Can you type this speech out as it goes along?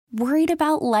Worried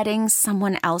about letting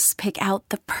someone else pick out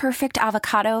the perfect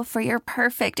avocado for your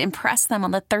perfect impress them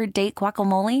on the third date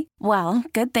guacamole? Well,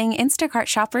 good thing Instacart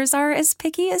shoppers are as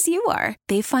picky as you are.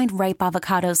 They find ripe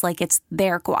avocados like it's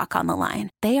their guac on the line.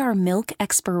 They are milk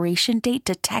expiration date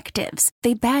detectives.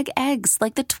 They bag eggs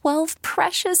like the 12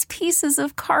 precious pieces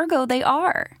of cargo they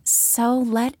are. So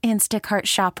let Instacart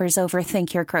shoppers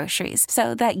overthink your groceries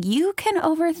so that you can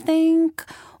overthink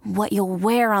what you'll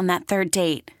wear on that third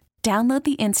date. Download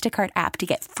the Instacart app to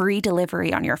get free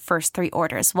delivery on your first 3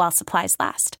 orders while supplies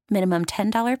last. Minimum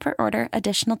 $10 per order.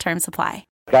 Additional terms apply.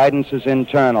 Guidance is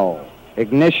internal.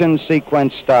 Ignition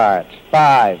sequence starts.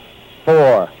 5,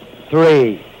 4,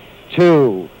 3,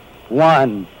 2,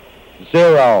 1,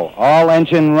 0. All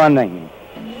engine running.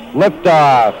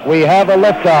 Liftoff. We have a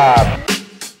liftoff.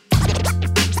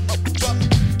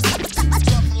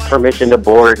 Permission to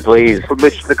board, please.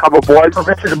 Permission to come aboard.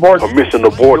 Permission to board. Permission to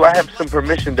board. Do I have some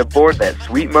permission to board that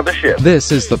sweet mothership? This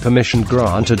is the Permission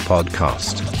Granted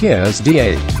podcast. Here's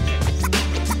DA.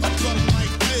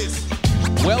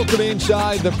 Welcome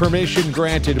inside the Permission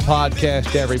Granted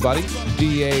podcast, everybody.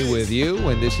 DA with you,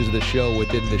 and this is the show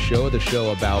within the show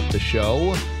about the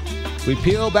show. We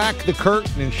peel back the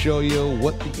curtain and show you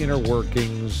what the inner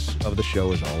workings of the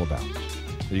show is all about.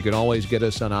 You can always get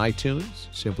us on iTunes.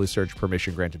 Simply search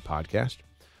Permission Granted Podcast.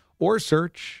 Or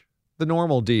search the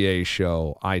normal DA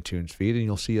Show iTunes feed, and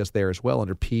you'll see us there as well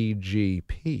under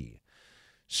PGP.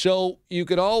 So you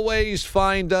could always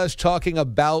find us talking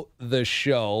about the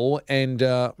show. And,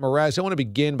 Mraz, I want to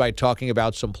begin by talking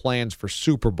about some plans for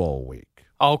Super Bowl week.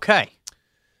 Okay.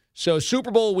 So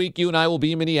Super Bowl week, you and I will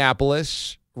be in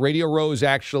Minneapolis. Radio Row is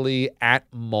actually at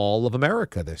Mall of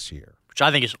America this year. Which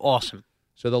I think is awesome.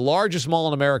 So the largest mall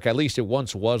in America, at least it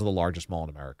once was the largest mall in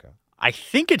America. I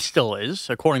think it still is,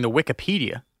 according to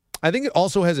Wikipedia. I think it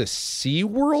also has a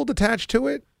SeaWorld attached to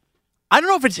it. I don't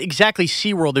know if it's exactly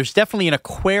SeaWorld. There's definitely an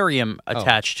aquarium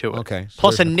attached to it. Okay. So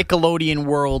plus a Nickelodeon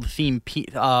World theme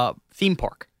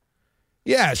park.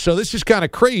 Yeah, so this is kind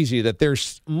of crazy that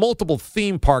there's multiple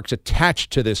theme parks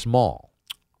attached to this mall.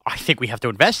 I think we have to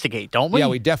investigate, don't we? Yeah,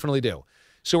 we definitely do.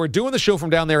 So we're doing the show from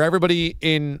down there. Everybody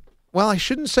in... Well, I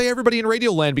shouldn't say everybody in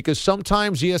Radioland because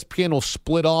sometimes ESPN will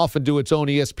split off and do its own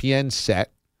ESPN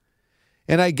set.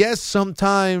 And I guess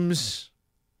sometimes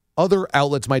other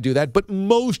outlets might do that. But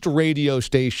most radio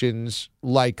stations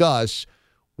like us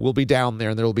will be down there.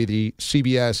 And there will be the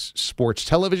CBS Sports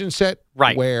Television set.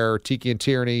 Right. Where Tiki and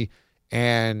Tierney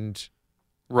and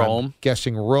Rome. I'm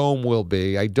guessing Rome will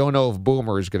be. I don't know if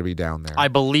Boomer is going to be down there. I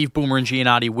believe Boomer and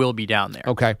Giannotti will be down there.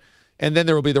 Okay. And then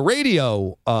there will be the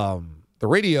radio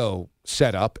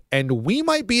setup, and we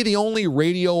might be the only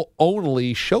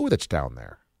radio-only show that's down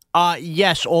there.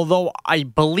 Yes, although I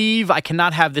believe I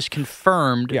cannot have this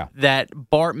confirmed that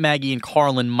Bart, Maggie, and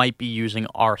Carlin might be using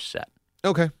our set.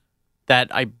 Okay. That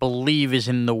I believe is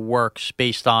in the works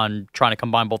based on trying to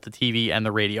combine both the TV and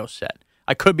the radio set.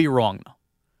 I could be wrong,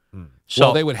 though. So,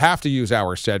 well, they would have to use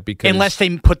our set because... Unless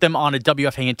they put them on a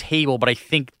WFAN table, but I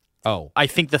think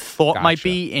the thought might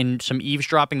be in some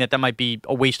eavesdropping that might be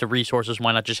a waste of resources.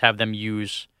 Why not just have them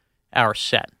use our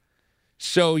set?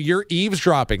 So you're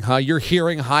eavesdropping, huh? You're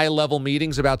hearing high-level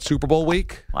meetings about Super Bowl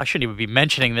week? Well, I shouldn't even be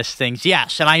mentioning these things.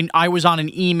 Yes, and I was on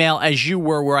an email, as you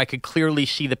were, where I could clearly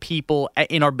see the people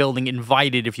in our building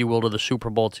invited, if you will, to the Super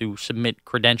Bowl to submit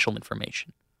credential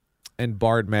information. And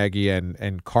Bart, Maggie,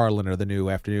 and Carlin are the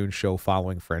new afternoon show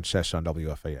following Francesa on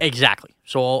WFAN. Exactly.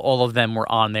 So all of them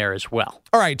were on there as well.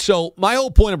 All right, so my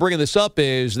whole point of bringing this up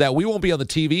is that we won't be on the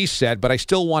TV set, but I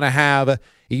still want to have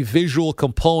a visual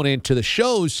component to the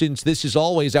show since this is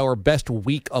always our best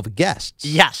week of guests.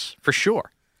 Yes, for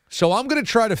sure. So I'm going to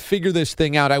try to figure this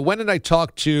thing out. I went and I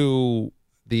talked to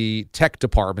the tech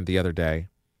department the other day.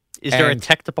 Is there a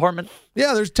tech department?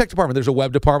 Yeah, there's a tech department. There's a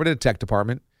web department and a tech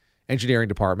department, engineering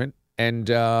department.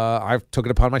 And I've took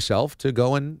it upon myself to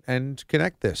go and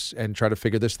connect this and try to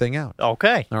figure this thing out.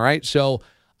 Okay. All right. So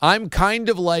I'm kind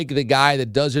of like the guy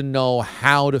that doesn't know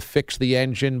how to fix the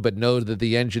engine, but knows that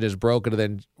the engine is broken and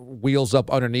then wheels up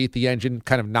underneath the engine,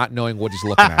 kind of not knowing what he's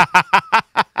looking at.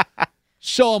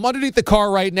 So I'm underneath the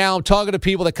car right now. I'm talking to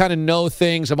people that kind of know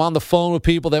things. I'm on the phone with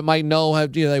people that might know,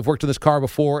 they've worked in this car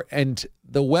before. And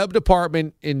the web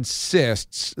department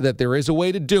insists that there is a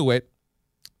way to do it,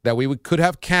 that we could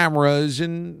have cameras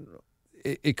and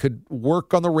it could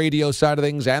work on the radio side of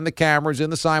things and the cameras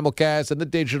and the simulcast and the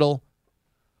digital,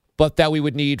 but that we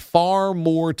would need far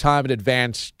more time in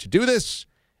advance to do this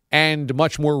and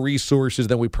much more resources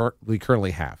than we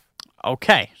currently have.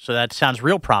 Okay, so that sounds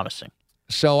real promising.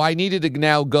 So I needed to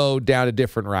now go down a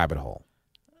different rabbit hole.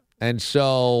 And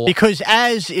so... Because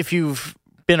if you've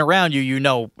been around you, you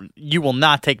know you will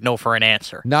not take no for an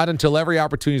answer. Not until every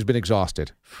opportunity has been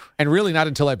exhausted. And really not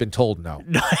until I've been told no.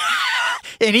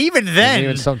 And even then, And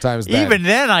even sometimes then. even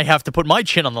then, I have to put my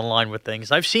chin on the line with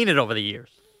things. I've seen it over the years.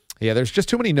 Yeah, there's just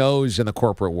too many no's in the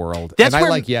corporate world. That's and I where-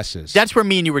 like yeses. That's where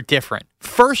me and you were different.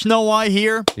 First no I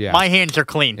hear, Yeah. my hands are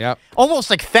clean. Yep. Almost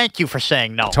like thank you for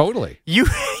saying no. Totally. You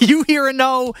hear a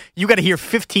no, you got to hear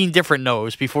 15 different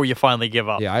no's before you finally give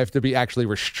up. Yeah, I have to be actually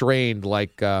restrained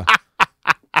like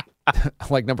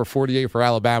like number 48 for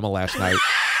Alabama last night.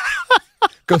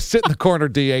 Go sit in the corner,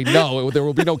 DA. No, there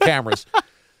will be no cameras.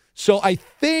 So I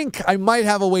think I might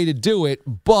have a way to do it,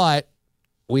 but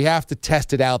we have to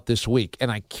test it out this week.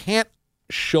 And I can't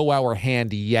show our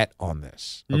hand yet on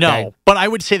this. Okay? No, but I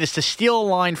would say this to steal a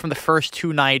line from the first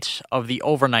 2 nights of the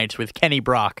overnights with Kenny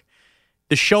Brock.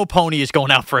 The show pony is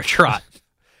going out for a trot.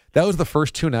 That was the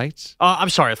first 2 nights? I'm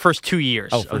sorry, the first 2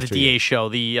 years Oh, of the first 2 DA years. show.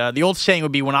 The old saying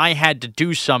would be when I had to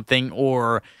do something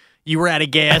or you were out of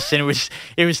gas and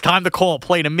it was time to call a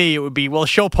play to me, it would be, well,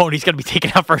 show pony's going to be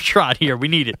taken out for a trot here. We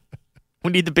need it.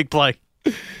 We need the big play.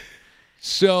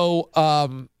 So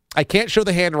I can't show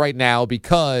the hand right now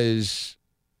because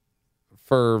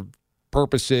for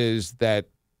purposes that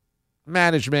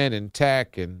management and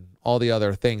tech and all the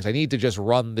other things, I need to just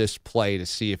run this play to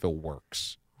see if it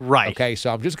works. Right. Okay,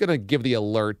 so I'm just going to give the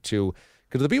alert to,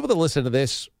 because the people that listen to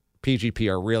this PGP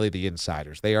are really the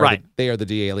insiders. They are Right. they are the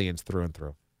D-aliens through and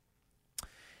through.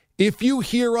 If you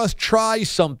hear us try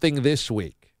something this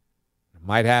week, it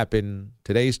might happen,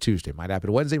 today's Tuesday, might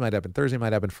happen Wednesday, might happen Thursday,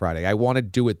 might happen Friday. I want to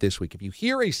do it this week. If you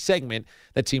hear a segment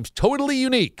that seems totally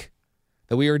unique,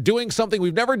 that we are doing something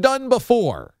we've never done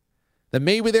before, then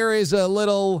maybe there is a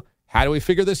little, how do we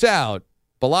figure this out?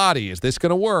 Bilotti, is this going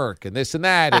to work? And this and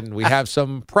that, and we have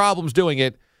some problems doing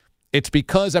it. It's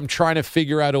because I'm trying to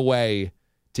figure out a way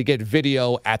to get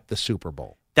video at the Super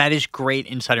Bowl. That is great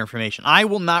insider information. I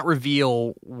will not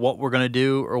reveal what we're going to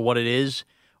do or what it is.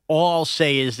 All I'll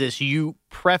say is this. You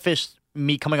prefaced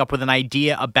me coming up with an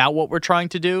idea about what we're trying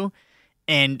to do.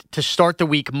 And to start the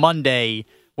week Monday,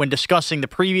 when discussing the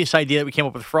previous idea that we came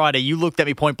up with Friday, you looked at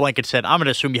me point blank and said, I'm going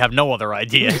to assume you have no other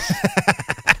ideas.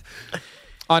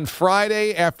 On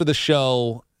Friday after the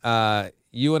show,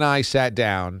 you and I sat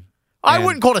down. I and-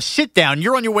 wouldn't call it a sit down.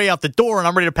 You're on your way out the door, and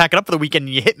I'm ready to pack it up for the weekend,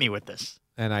 and you hit me with this.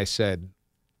 And I said,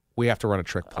 we have to run a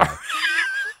trick play.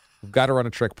 We've got to run a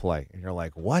trick play. And you're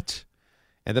like, what?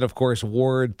 And then, of course,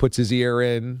 Ward puts his ear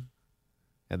in.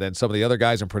 And then some of the other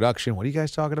guys in production, what are you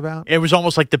guys talking about? It was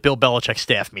almost like the Bill Belichick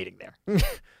staff meeting there.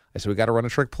 I said, we got to run a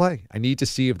trick play. I need to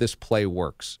see if this play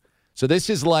works. So this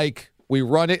is like we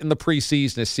run it in the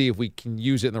preseason to see if we can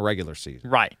use it in the regular season.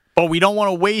 Right. But we don't want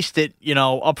to waste it,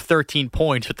 up 13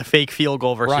 points with the fake field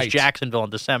goal versus Right. Jacksonville in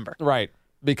December. Right.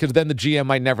 Because then the GM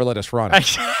might never let us run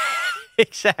it.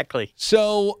 Exactly.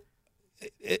 So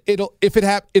it'll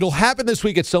happen this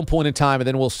week at some point in time, and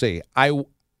then we'll see. I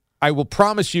will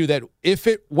promise you that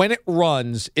when it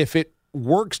runs, if it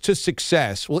works to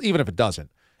success, well, even if it doesn't,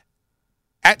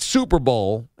 at Super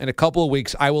Bowl in a couple of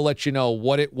weeks, I will let you know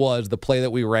what it was, the play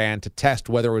that we ran to test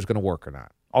whether it was going to work or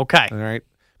not. Okay. All right.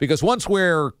 Because once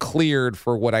we're cleared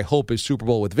for what I hope is Super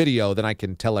Bowl with video, then I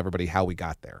can tell everybody how we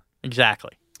got there.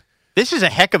 Exactly. This is a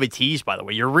heck of a tease, by the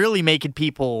way. You're really making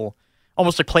people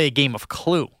almost like play a game of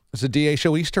Clue. It's a DA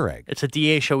show Easter egg. It's a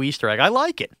DA show Easter egg. I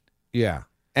like it. Yeah.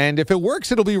 And if it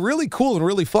works, it'll be really cool and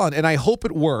really fun. And I hope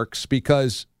it works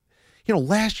because,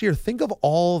 last year, think of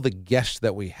all the guests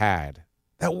that we had.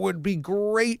 That would be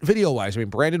great video-wise. I mean,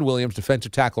 Brandon Williams,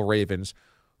 defensive tackle Ravens,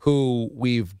 who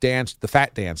we've danced the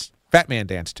Fat Man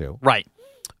dance to. Right.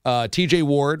 TJ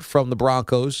Ward from the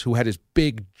Broncos, who had his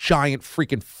big, giant,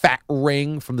 freaking fat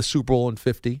ring from the Super Bowl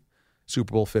 50.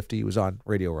 Super Bowl 50, he was on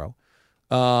Radio Row.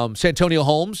 Santonio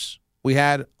Holmes, we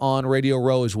had on Radio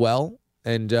Row as well.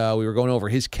 And we were going over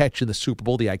his catch in the Super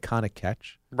Bowl, the iconic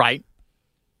catch. Right.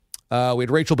 We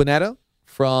had Rachel Bonetta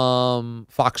from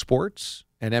Fox Sports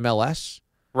and MLS.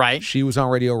 Right. She was on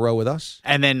Radio Row with us.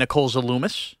 And then Nicole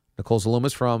Zalumis. Nicole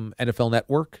Zalumis from NFL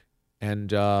Network.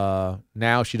 And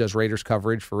now she does Raiders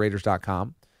coverage for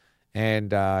Raiders.com.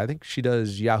 And I think she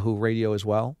does Yahoo Radio as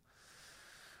well.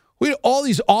 We had all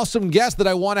these awesome guests that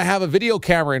I want to have a video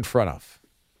camera in front of.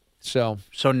 So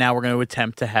now we're going to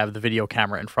attempt to have the video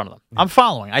camera in front of them. I'm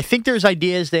following. I think there's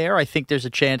ideas there. I think there's a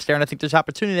chance there. And I think there's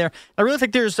opportunity there. I really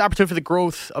think there's opportunity for the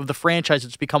growth of the franchise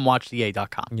that's become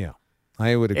WatchDA.com. yeah,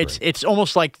 I would agree. It's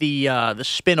almost like the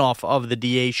spinoff of the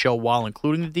DA show while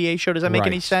including the DA show. Does that make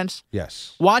any Right. sense?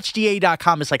 Yes.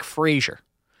 WatchDA.com is like Frasier,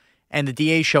 and the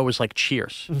DA show is like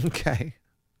Cheers. Okay.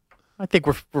 I think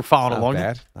we're following Not along.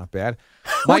 bad. Not bad.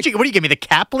 What do you give me, the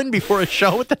Kaplan before a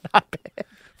show with the not bad?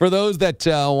 For those that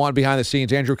want behind the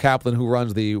scenes, Andrew Kaplan, who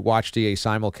runs the Watch DA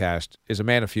simulcast, is a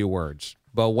man of few words.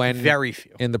 But when Very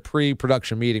few. in the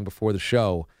pre-production meeting before the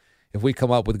show, if we come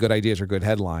up with good ideas or good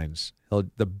headlines,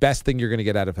 the best thing you're going to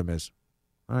get out of him is,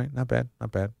 all right, not bad,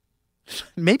 not bad.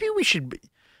 Maybe we should,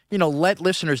 let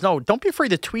listeners know. Don't be afraid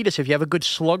to tweet us if you have a good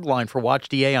slug line for Watch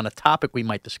DA on a topic we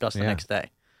might discuss the next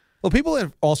day. Well, people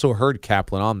have also heard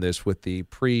Kaplan on this with the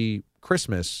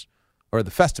pre-Christmas, or the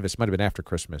Festivus, might have been after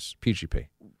Christmas, PGP.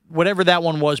 Whatever that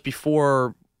one was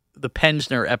before the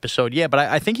Pensner episode. Yeah, but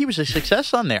I think he was a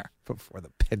success on there. Before the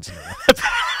Pensner.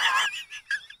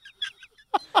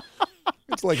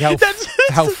 It's like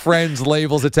how Friends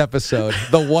labels its episode.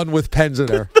 The one with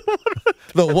Pensner.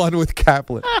 The one with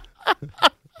Kaplan.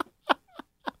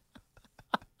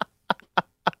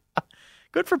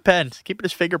 Good for Pence. Keeping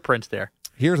his fingerprints there.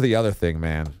 Here's the other thing,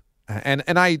 man. And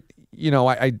I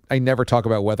never talk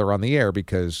about weather on the air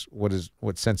because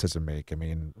what sense does it make? I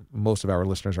mean, most of our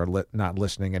listeners are not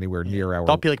listening anywhere near our.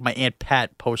 Don't be like my Aunt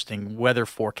Pat posting weather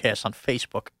forecasts on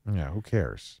Facebook. Yeah, who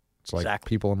cares? It's like Exactly.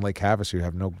 people in Lake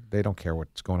Havasu they don't care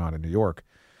what's going on in New York.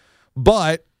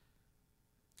 But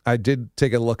I did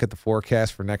take a look at the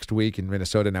forecast for next week in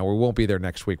Minnesota. Now, we won't be there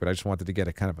next week, but I just wanted to get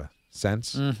a kind of a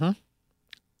sense. Mm-hmm.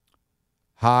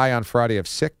 High on Friday of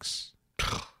 6.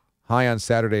 High on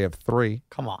Saturday of 3.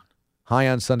 Come on. High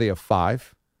on Sunday of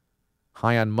 5.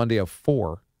 High on Monday of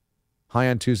 4. High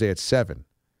on Tuesday at 7.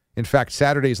 In fact,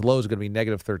 Saturday's low is going to be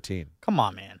negative 13. Come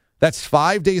on, man. That's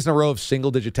 5 days in a row of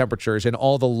single-digit temperatures, and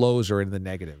all the lows are in the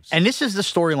negatives. And this is the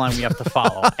storyline we have to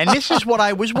follow. And this is what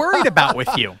I was worried about with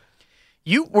you.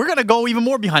 We're going to go even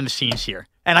more behind the scenes here.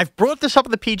 And I've brought this up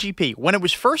at the PGP. When it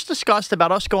was first discussed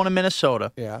about us going to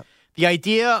Minnesota, Yeah. the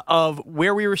idea of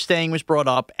where we were staying was brought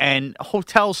up, and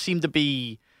hotels seemed to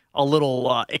be a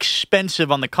little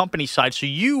expensive on the company side. So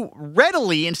you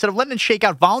readily, instead of letting it shake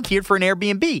out, volunteered for an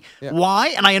Airbnb. Yeah. Why?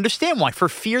 And I understand why. For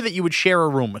fear that you would share a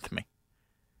room with me.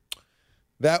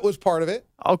 That was part of it.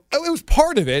 Okay. It was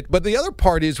part of it, but the other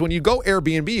part is when you go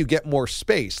Airbnb, you get more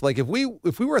space. Like if we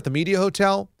were at the media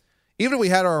hotel, even if we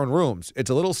had our own rooms, it's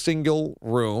a little single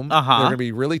room. Uh-huh. They're going to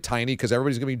be really tiny because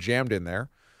everybody's going to be jammed in there.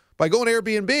 By going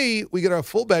Airbnb, we get a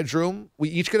full bedroom. We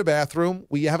each get a bathroom.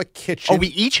 We have a kitchen. Oh, we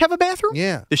each have a bathroom?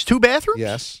 Yeah. There's 2 bathrooms?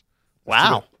 Yes.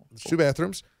 Wow. There's 2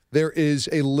 bathrooms. There is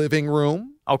a living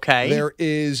room. Okay. There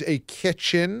is a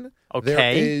kitchen. Okay.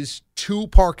 There is 2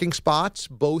 parking spots,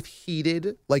 both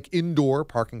heated, like indoor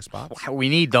parking spots. Wow, we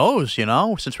need those,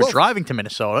 since we're Well- driving to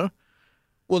Minnesota.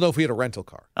 Well, no, if we had a rental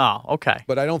car. Oh, okay.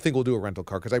 But I don't think we'll do a rental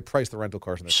car because I priced the rental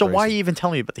cars. So why are you even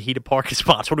telling me about the heated parking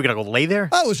spots? What, are we going to go lay there?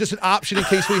 Oh, it was just an option in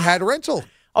case we had rental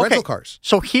cars.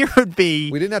 So here would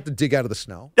be We didn't have to dig out of the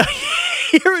snow.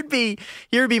 here would be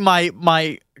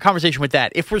my conversation with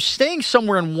that. If we're staying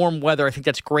somewhere in warm weather, I think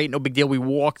that's great. No big deal. We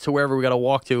walk to wherever we got to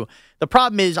walk to. The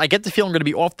problem is I get the feeling we're going to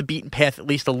be off the beaten path at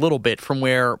least a little bit from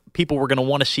where people we're going to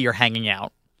want to see are hanging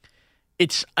out.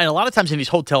 And a lot of times in these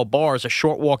hotel bars, a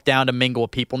short walk down to mingle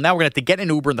with people. Now we're going to have to get an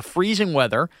Uber in the freezing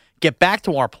weather, get back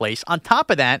to our place. On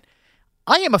top of that,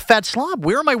 I am a fat slob.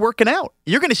 Where am I working out?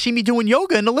 You're going to see me doing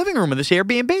yoga in the living room of this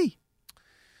Airbnb.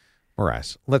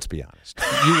 Moraz, let's be honest.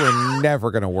 You were never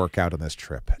going to work out on this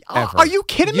trip, ever. Are you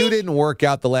kidding me? You didn't work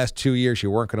out the last 2 years. You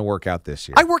weren't going to work out this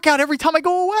year. I work out every time I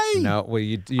go away. No, well,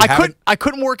 you I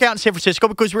couldn't work out in San Francisco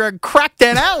because we were at Crack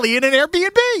Den Alley in an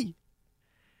Airbnb.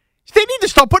 They need to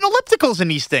start putting ellipticals in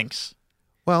these things.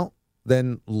 Well,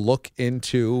 then look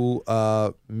into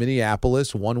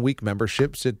Minneapolis 1 week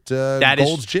memberships at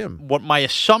Gold's Gym. What my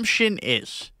assumption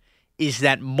is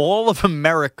that Mall of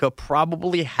America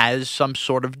probably has some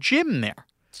sort of gym there.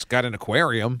 It's got an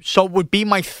aquarium. So it would be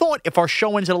my thought if our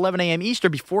show ends at 11 a.m.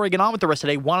 Eastern, before I get on with the rest of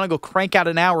the day, why don't I go crank out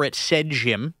an hour at said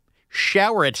gym,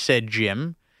 shower at said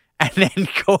gym, and then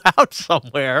go out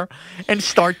somewhere and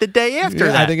start the day after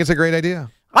that? I think it's a great idea.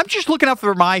 I'm just looking out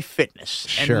for my fitness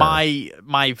Sure. and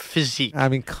my physique. I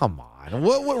mean, come on.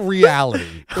 What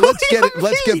reality?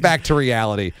 Let's get back to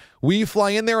reality. We fly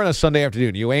in there on a Sunday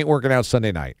afternoon. You ain't working out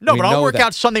Sunday night. No, We but I'll know work that.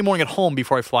 out Sunday morning at home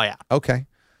before I fly out. Okay.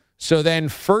 So then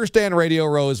first day on Radio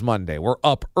Row is Monday. We're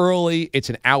up early. It's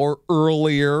an hour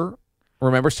earlier.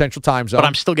 Remember, Central Time Zone. But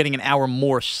I'm still getting an hour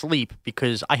more sleep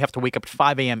because I have to wake up at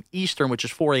 5 a.m. Eastern, which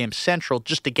is 4 a.m. Central,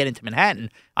 just to get into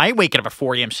Manhattan. I ain't waking up at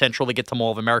 4 a.m. Central to get to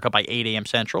Mall of America by 8 a.m.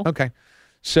 Central. Okay.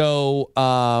 So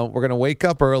we're going to wake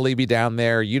up early, be down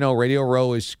there. You know, Radio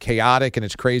Row is chaotic and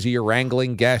it's crazy. You're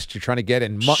wrangling guests. You're trying to get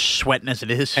in. Sweating as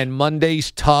it is. And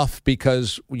Monday's tough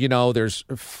because, you know, there's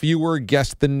fewer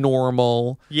guests than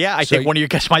normal. Yeah, I think one of your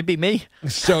guests might be me.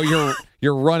 So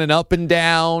you're running up and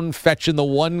down, fetching the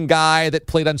one guy that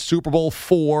played on Super Bowl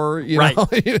IV. You know?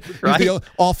 He's the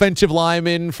offensive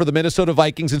lineman for the Minnesota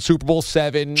Vikings in Super Bowl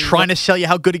VII. Trying to sell you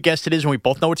how good a guest it is when we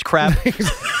both know it's crap.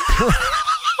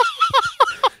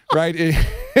 Right?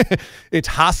 It's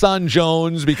Hassan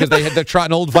Jones because they're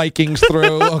trotting old Vikings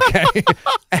through, okay?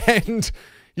 And,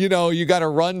 you know, you got to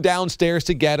run downstairs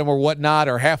to get them or whatnot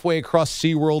or halfway across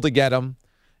SeaWorld to get them.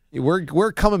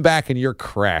 We're coming back and you're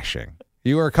crashing.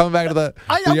 You are coming back to the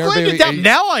Airbnb.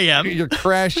 Now I am. You're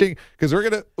crashing because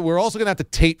we're also going to have to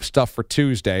tape stuff for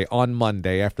Tuesday on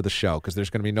Monday after the show because there's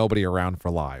going to be nobody around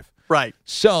for live. Right.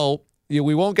 So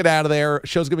we won't get out of there.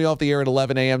 Show's going to be off the air at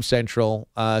 11 a.m. Central.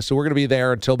 So we're going to be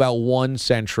there until about 1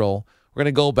 Central. We're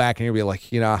going to go back and you'll be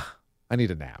like, you know, I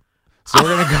need a nap. So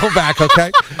we're going to go back,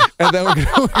 okay? And then we'll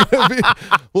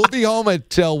be home at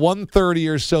 1:30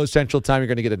 or so Central Time. You're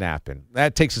going to get a nap in.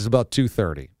 That takes us about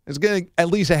 2:30. It's going to at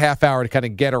least a half hour to kind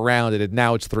of get around it, and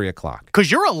now it's 3 o'clock.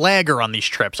 Because you're a lagger on these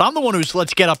trips. I'm the one who's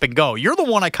let's get up and go. You're the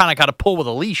one I kind of got to pull with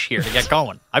a leash here to get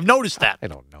going. I've noticed that. I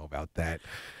don't know about that.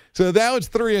 So now it's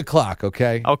 3 o'clock,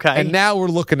 okay? Okay. And now we're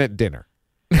looking at dinner.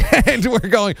 And we're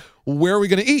going, where are we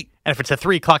going to eat? And if it's at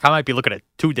 3 o'clock, I might be looking at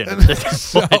 2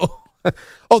 dinners.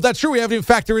 Oh, that's true. We haven't even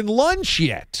factored in lunch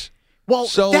yet. Well,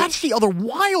 that's the other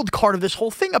wild card of this whole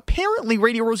thing. Apparently,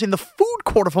 Radio Row's in the food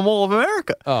court of Mall of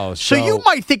America. Oh, so you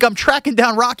might think I'm tracking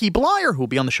down Rocky Blyer, who'll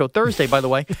be on the show Thursday, by the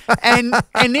way, and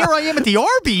there I am at the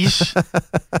Arby's.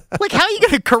 Like, how are you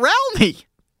going to corral me?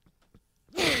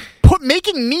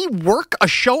 Making me work a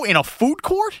show in a food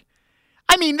court?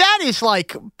 I mean, that is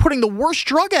like putting the worst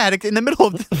drug addict in the middle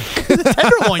of the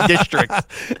Tenderloin district.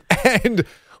 And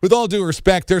with all due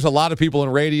respect, there's a lot of people in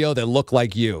radio that look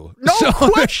like you. No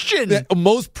question.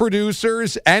 Most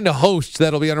producers and hosts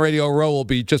that'll be on Radio Row will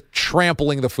be just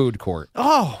trampling the food court.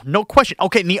 Oh, no question.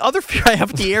 Okay, and the other fear I have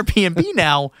at the Airbnb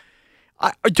now,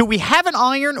 do we have an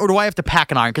iron or do I have to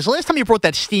pack an iron? Because last time you brought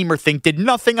that steamer thing, did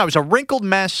nothing. I was a wrinkled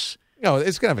mess. No,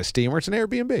 it's going to have a steamer. It's an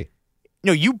Airbnb.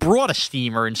 No, you brought a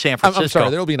steamer in San Francisco. I'm sorry,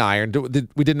 there will be an iron.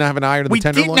 We didn't have an iron in the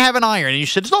Tenderloin? We didn't have an iron. And you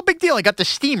said, it's no big deal. I got the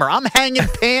steamer. I'm hanging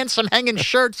pants. I'm hanging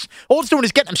shirts. All it's doing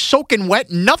is getting them soaking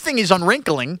wet. Nothing is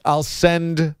unwrinkling. I'll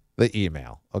send the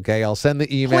email, okay? I'll send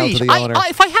the email to the owner.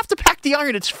 If I have to pack the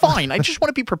iron, it's fine. I just want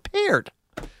to be prepared.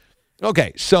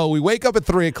 Okay, so we wake up at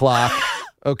 3 o'clock,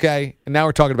 okay? And now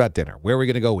we're talking about dinner. Where are we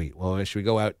going to go eat? Well, should we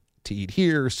go out to eat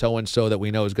here? So-and-so that we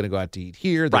know is going to go out to eat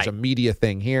here. There's a media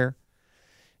thing here.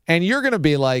 And you're going to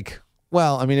be like,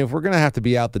 well, I mean, if we're going to have to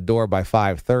be out the door by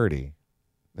 5:30,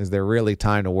 is there really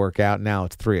time to work out? Now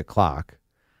it's 3 o'clock.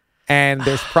 And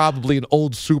there's probably an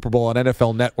old Super Bowl on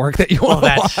NFL Network that you want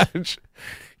to watch.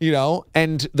 You know,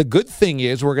 and the good thing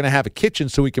is we're going to have a kitchen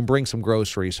so we can bring some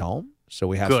groceries home. So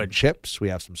we have some chips, we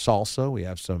have some salsa, we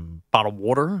have some bottled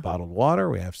water,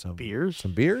 we have some beers.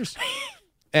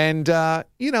 And,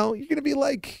 you know, you're going to be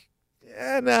like,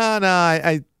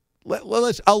 I'll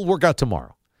work out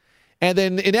tomorrow. And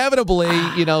then inevitably,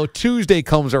 you know, Tuesday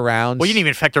comes around. Well, you didn't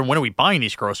even factor in when are we buying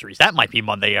these groceries. That might be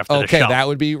Monday after the show. Okay, that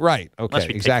would be right. Okay, unless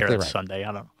we exactly take care of right. Sunday,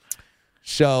 I don't know.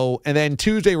 So, and then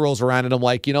Tuesday rolls around, and I'm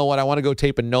like, you know what? I want to go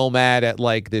tape a Nomad at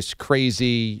like this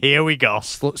crazy. Here we go.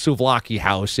 Souvlaki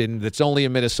house, and it's only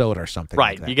in Minnesota or something.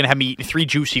 Right. Like that. You're going to have me eating 3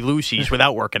 Juicy Lucy's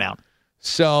without working out.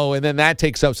 So, and then that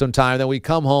takes up some time. Then we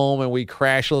come home and we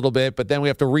crash a little bit, but then we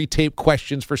have to retape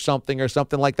questions for something or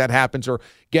something like that happens or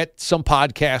get some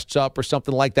podcasts up or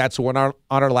something like that. So we're on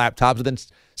our laptops. And then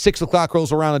 6 o'clock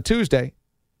rolls around on Tuesday.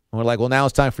 And we're like, well, now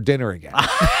it's time for dinner again.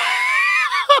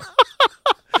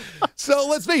 So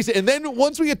let's face it. And then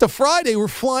once we get to Friday, we're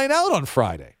flying out on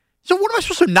Friday. So what am I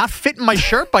supposed to not fit in my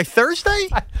shirt by Thursday?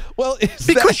 Well,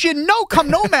 because you know, come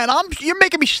Nomad, you're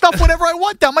making me stuff whatever I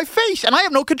want down my face, and I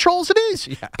have no control as it is.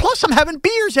 Yeah. Plus, I'm having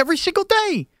beers every single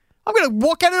day. I'm going to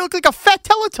walk out and look like a fat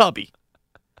Teletubby.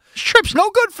 This trip's no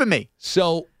good for me.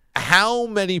 So how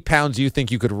many pounds do you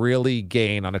think you could really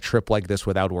gain on a trip like this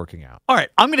without working out? All right,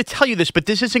 I'm going to tell you this, but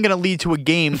this isn't going to lead to a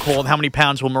game called How Many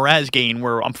Pounds Will Mraz Gain,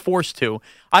 where I'm forced to.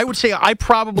 I would say I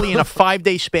probably, in a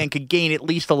 5-day span, could gain at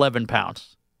least 11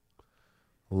 pounds.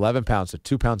 11 pounds, so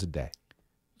 2 pounds a day.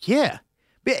 Yeah,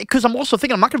 because I'm also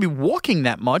thinking I'm not going to be walking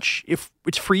that much if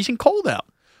it's freezing cold out.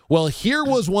 Well, here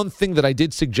was one thing that I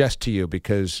did suggest to you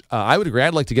because I would agree.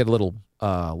 I'd like to get a little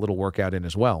workout in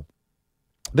as well.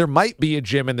 There might be a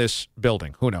gym in this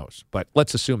building. Who knows? But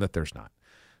let's assume that there's not.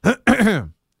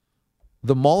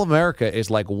 The Mall of America is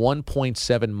like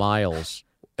 1.7 miles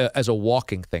as a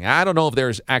walking thing. I don't know if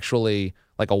there's actually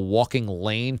like a walking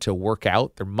lane to work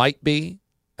out. There might be.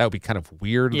 That would be kind of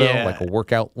weird, though, Yeah. like a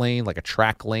workout lane, like a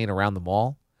track lane around the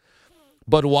mall.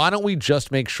 But why don't we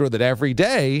just make sure that every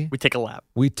day We take a lap.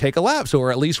 we take a lap, so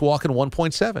we're at least walking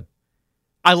 1.7?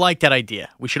 I like that idea.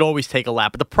 We should always take a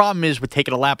lap. But the problem is with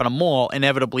taking a lap in a mall,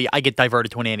 inevitably I get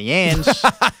diverted to an Annie Ann's.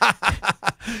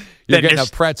 You're getting a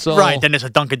there's- pretzel. Right. Then there's a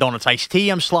Dunkin' Donuts iced tea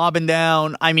I'm slobbing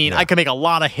down. I mean, Yeah. I can make a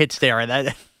lot of hits there in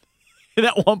that, in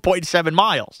that 1.7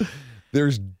 miles.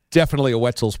 There's definitely a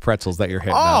Wetzel's Pretzels that you're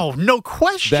hitting Oh, up. no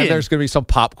question. Then there's going to be some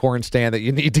popcorn stand that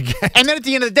you need to get. And then at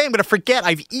the end of the day, I'm going to forget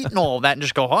I've eaten all of that and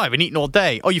just go, I've been eating all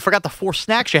day. Oh, you forgot the 4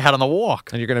 snacks you had on the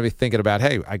walk. And you're going to be thinking about,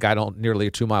 hey, I got on nearly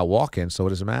a 2-mile walk in, so what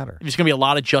does it matter? There's going to be a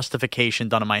lot of justification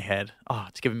done in my head. Oh,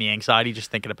 it's giving me anxiety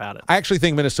just thinking about it. I actually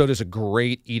think Minnesota is a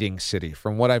great eating city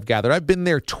from what I've gathered. I've been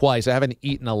there twice. I haven't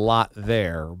eaten a lot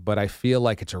there, but I feel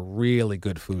like it's a really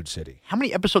good food city. How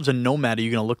many episodes of Nomad are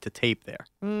you going to look to tape there?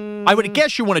 I would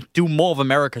guess you want to do Mall of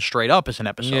America straight up as an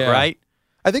episode, Yeah. right?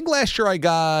 I think last year I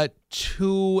got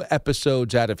 2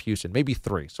 episodes out of Houston, maybe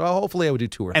 3. So hopefully I would do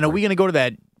 2 or 3. And are we going to go to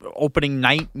that opening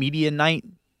night, media night,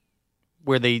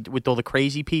 where they with all the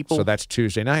crazy people? So that's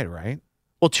Tuesday night, right?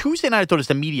 Well, Tuesday night I thought it was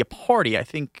the media party. I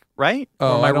think, right? Or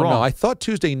Oh, am I don't wrong? know. I thought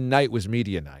Tuesday night was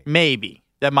media night. Maybe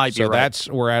that might be So right.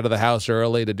 we're out of the house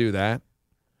early to do that.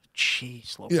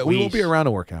 Jeez, Louise. Yeah, we won't be around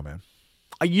to work out, man.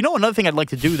 You know, another thing I'd like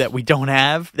to do that we don't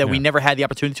have, that we Yeah. never had the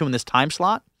opportunity to in this time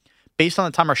slot, based on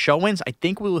the time our show ends, I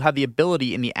think we will have the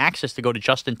ability and the access to go to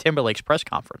Justin Timberlake's press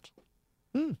conference.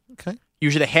 Okay.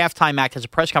 Usually the halftime act has a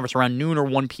press conference around noon or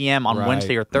 1 p.m. on Right.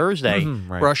 Wednesday or Thursday,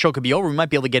 Right. where our show could be over. We might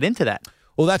be able to get into that.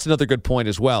 Well, that's another good point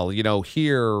as well. You know,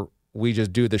 here we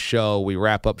just do the show, we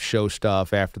wrap up show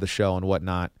stuff after the show and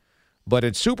whatnot. But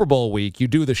it's Super Bowl week, you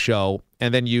do the show,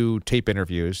 and then you tape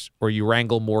interviews, or you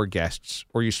wrangle more guests,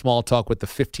 or you small talk with the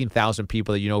 15,000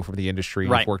 people that you know from the industry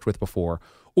Right. you've worked with before.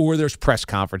 Or there's press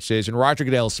conferences, and Roger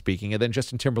Goodell's speaking, and then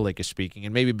Justin Timberlake is speaking,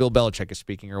 and maybe Bill Belichick is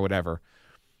speaking, or whatever.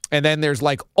 And then there's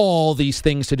like all these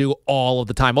things to do all of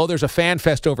the time. Oh, there's a fan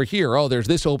fest over here. Oh, there's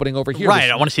this opening over here. Right.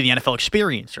 This- I want to see the NFL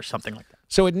experience or something like that.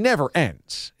 So it never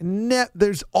ends.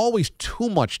 There's always too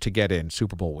much to get in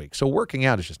Super Bowl week. So working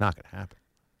out is just not going to happen.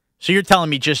 So you're telling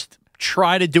me just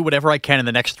try to do whatever I can in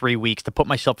the next 3 weeks to put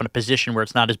myself in a position where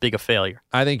it's not as big a failure.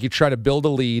 I think you try to build a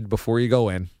lead before you go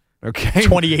in. Okay,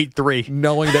 28-3.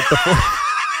 knowing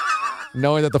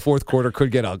that the fourth quarter could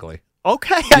get ugly.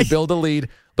 Okay. You build a lead,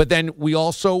 but then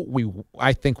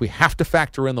I think we have to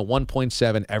factor in the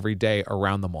 1.7 every day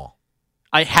around the mall.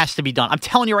 It has to be done. I'm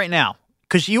telling you right now.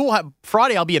 Because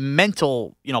Friday, I'll be a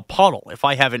mental, puddle if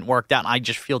I haven't worked out and I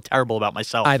just feel terrible about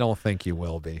myself. I don't think you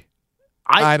will be.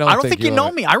 I I don't don't think think you you know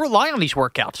will. me. I rely on these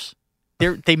workouts.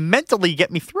 They mentally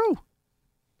get me through.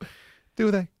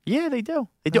 Do they? Yeah, they do.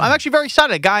 They do. I'm actually very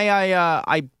excited. A guy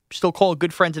I still call a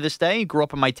good friend to this day. He grew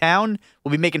up in my town.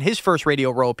 Will be making his first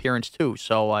Radio Row appearance too.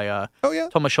 So I Oh yeah.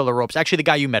 told him to show the ropes. Actually, the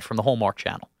guy you met from the Hallmark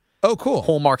Channel. Oh cool.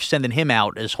 Hallmark's sending him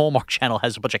out as Hallmark Channel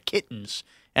has a bunch of kittens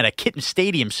and a kitten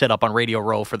stadium set up on Radio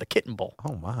Row for the Kitten Bowl.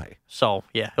 Oh my. So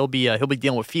yeah, he'll be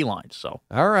dealing with felines. So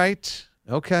All right.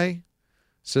 Okay.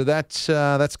 So that's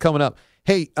coming up.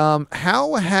 Hey,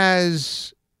 how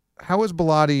has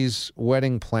Bilatti's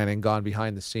wedding planning gone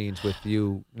behind the scenes with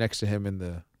you next to him in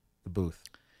the booth?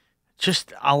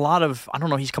 just a lot of, I don't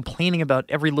know, he's complaining about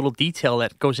every little detail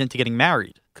that goes into getting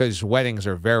married. Because weddings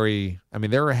are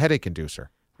they're a headache inducer.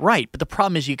 Right, but the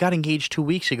problem is you got engaged 2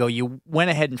 weeks ago. You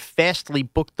went ahead and fastly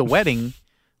booked the wedding.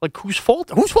 Like, whose fault?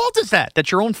 Whose fault is that?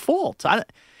 That's your own fault.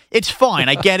 It's fine.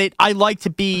 I get it. I like to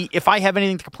be, if I have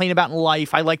anything to complain about in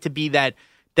life, I like to be that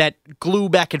glue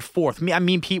back and forth. Me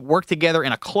and Pete work together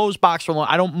in a closed box for long.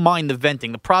 I don't mind the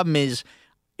venting. The problem is,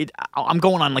 I'm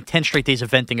going on like 10 straight days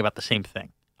of venting about the same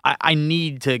thing. I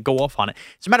need to go off on it.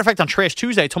 As a matter of fact, on Trash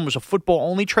Tuesday, I told him it was a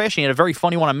football-only trash, and he had a very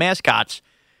funny one on mascots.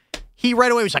 He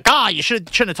right away was like, you shouldn't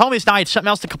have told me this. Now I had something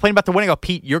else to complain about the wedding. I go,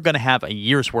 Pete, you're going to have a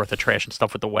year's worth of trash and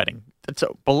stuff with the wedding.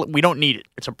 We don't need it.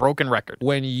 It's a broken record.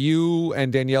 When you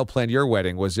and Danielle planned your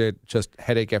wedding, was it just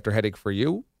headache after headache for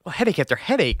you? Well, headache after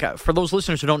headache. For those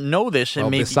listeners who don't know this, and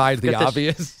maybe besides the forget this-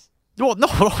 obvious. Well,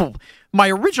 no.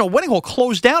 My original wedding hall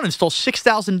closed down and stole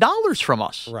 $6,000 from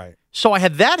us. Right. So I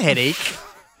had that headache.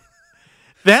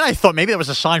 Then I thought maybe that was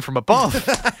a sign from above.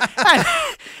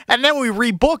 and then we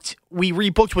rebooked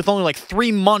with only like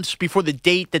 3 months before the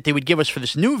date that they would give us for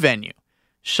this new venue.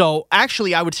 So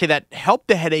actually, I would say that helped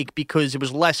the headache because it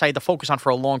was less I had to focus on for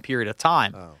a long period of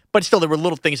time. Oh. But still, there were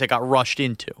little things I got rushed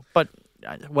into. But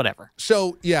whatever.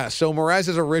 So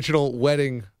Mraz's original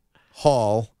wedding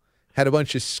hall had a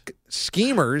bunch of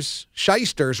schemers,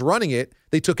 shysters running it.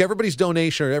 They took everybody's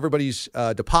donation or everybody's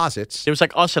deposits. It was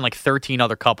like us and like 13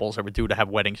 other couples that were due to have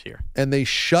weddings here. And they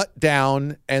shut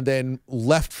down and then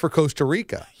left for Costa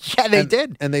Rica. Yeah, they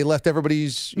did. And they left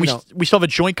everybody's, We still have a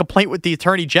joint complaint with the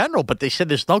Attorney General, but they said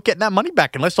there's no getting that money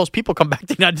back unless those people come back to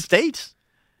the United States.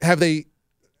 Have they?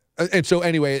 And so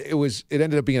anyway, it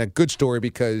ended up being a good story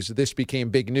because this became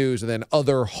big news, and then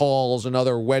other halls and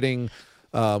other wedding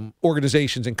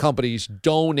organizations and companies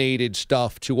donated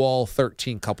stuff to all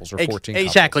 13 couples or 14 couples.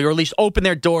 Exactly, or at least opened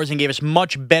their doors and gave us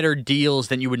much better deals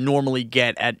than you would normally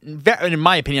get at, in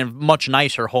my opinion, much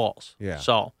nicer halls. Yeah.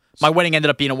 So my wedding ended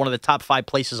up being one of the top 5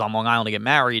 places on Long Island to get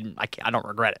married, and I don't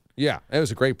regret it. Yeah, it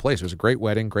was a great place. It was a great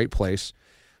wedding, great place.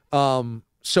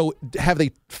 So have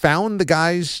they found the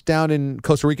guys down in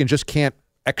Costa Rica and just can't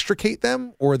extricate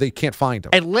them, or they can't find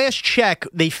them? At last check,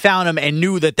 they found them and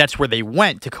knew that that's where they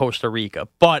went, to Costa Rica.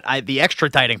 But the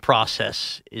extraditing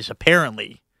process is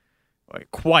apparently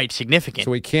quite significant.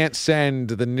 So we can't send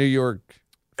the New York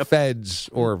feds,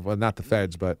 or well, not the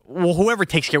feds, but well, whoever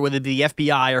takes care, whether the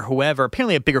FBI or whoever,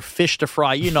 apparently a bigger fish to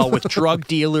fry, with drug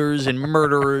dealers and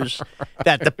murderers,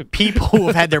 that the people who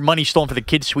have had their money stolen for the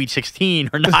kids' Sweet 16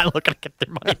 are not looking to get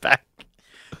their money back.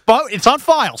 But it's on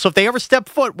file, so if they ever step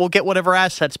foot, we'll get whatever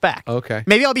assets back. Okay.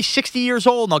 Maybe I'll be 60 years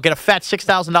old and I'll get a fat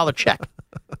 $6,000 check.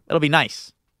 That'll be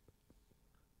nice.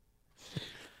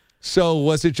 So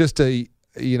was it just a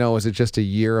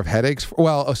year of headaches?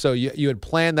 Well, so you had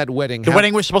planned that wedding. The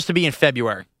wedding was supposed to be in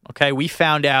February. Okay, we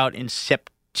found out in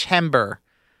September,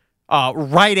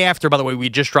 right after. By the way, we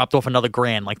just dropped off another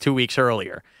grand like 2 weeks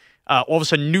earlier. All of a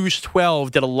sudden, News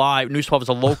 12 did a live. News 12 is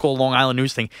a local Long Island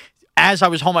news thing. As I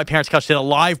was home at my parents' couch, did a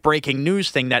live breaking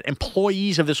news thing that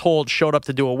employees of this hall showed up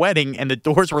to do a wedding, and the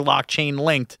doors were locked, chain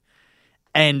linked,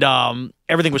 and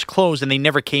everything was closed, and they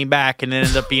never came back. And it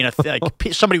ended up being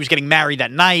somebody was getting married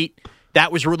that night.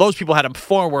 That was those people had them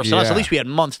far worse than us. At least we had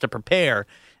months to prepare.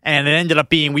 And it ended up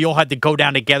being we all had to go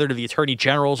down together to the Attorney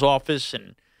General's office,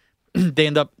 and they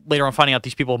end up later on finding out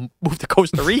these people moved to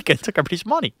Costa Rica and took everybody's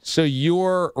money. So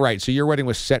your wedding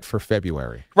was set for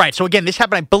February. Right. So again, this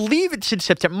happened, I believe it's in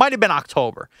September. Might have been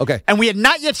October. Okay. And we had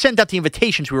not yet sent out the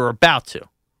invitations. We were about to.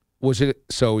 Was it?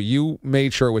 So you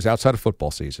made sure it was outside of football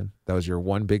season. That was your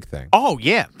one big thing. Oh,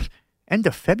 yeah. End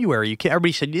of February.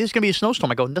 Everybody said, there's going to be a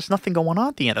snowstorm. I go, there's nothing going on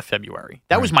at the end of February.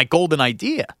 That was my golden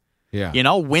idea. Yeah.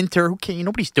 Winter.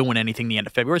 Nobody's doing anything the end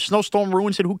of February. Snowstorm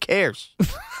ruins it. Who cares?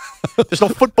 There's no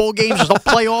football games. There's no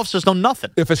playoffs. There's no nothing.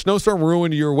 If a snowstorm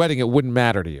ruined your wedding, it wouldn't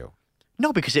matter to you.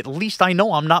 No, because at least I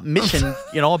know I'm not missing,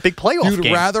 a big playoff game.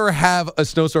 You'd rather have a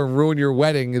snowstorm ruin your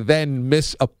wedding than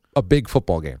miss a big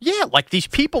football game. Yeah, like these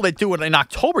people that do it in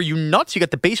October, you nuts. You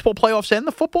got the baseball playoffs and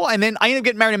the football. And then I ended up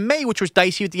getting married in May, which was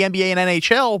dicey with the NBA and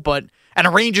NHL. And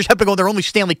the Rangers have to go their only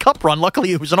Stanley Cup run.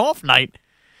 Luckily, it was an off night.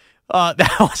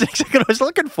 That was exactly what I was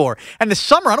looking for. And the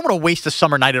summer, I don't want to waste a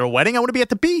summer night at a wedding. I want to be at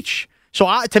the beach. So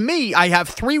to me, I have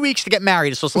 3 weeks to get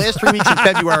married. So it's the last 3 weeks in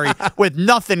February with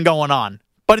nothing going on.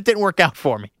 But it didn't work out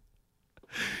for me.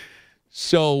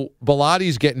 So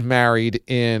Bilotti's getting married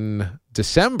in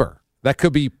December. That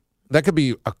could be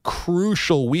a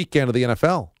crucial weekend of the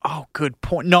NFL. Oh, good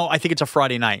point. No, I think it's a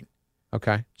Friday night.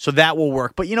 Okay. So that will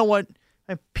work. But you know what?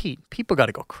 Pete, people got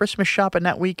to go Christmas shopping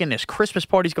that weekend. There's Christmas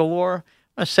parties galore.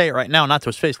 I'm going to say it right now, not to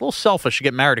his face. A little selfish to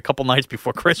get married a couple nights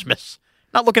before Christmas.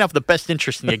 Not looking out for the best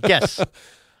interest in your guests.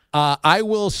 I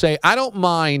will say I don't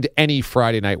mind any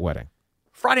Friday night wedding.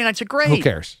 Friday nights are great. Who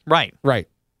cares? Right.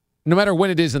 No matter when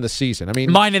it is in the season. I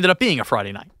mean, mine ended up being a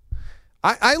Friday night.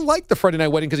 I like the Friday night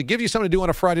wedding because it gives you something to do on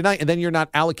a Friday night, and then you're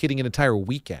not allocating an entire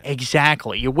weekend.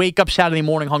 Exactly. You wake up Saturday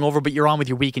morning hungover, but you're on with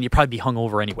your weekend. You'd probably be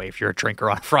hungover anyway if you're a drinker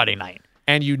on Friday night.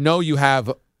 And you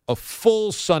have a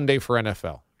full Sunday for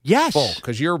NFL. Yes. Full,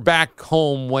 because you're back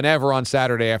home whenever on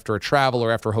Saturday after a travel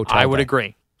or after a hotel I would day.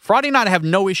 agree. Friday night, I have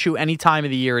no issue any time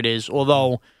of the year it is,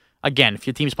 although, again, if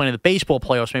your team's playing in the baseball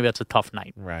playoffs, maybe that's a tough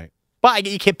night. Right. But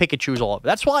you can't pick and choose all of it.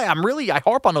 That's why I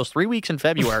harp on those 3 weeks in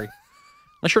February.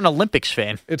 Unless you're an Olympics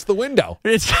fan. It's the window.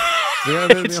 It's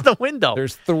the window.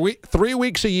 There's 3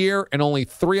 weeks a year and only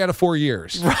 3 out of 4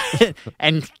 years. Right.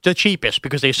 And the cheapest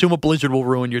because they assume a blizzard will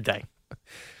ruin your day.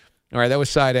 All right, that was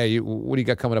side A. What do you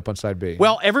got coming up on side B?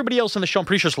 Well, everybody else on the show, I'm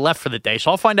pretty sure, is left for the day.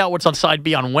 So I'll find out what's on side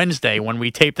B on Wednesday when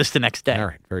we tape this the next day. All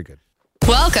right, very good.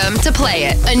 Welcome to Play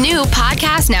It, a new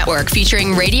podcast network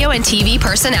featuring radio and TV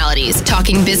personalities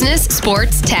talking business,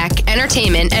 sports, tech,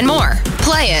 entertainment, and more.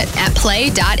 Play it at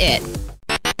play.it.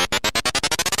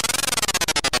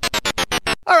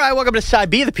 All right, welcome to Side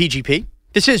B of the PGP.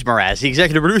 This is Mraz, the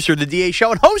executive producer of the DA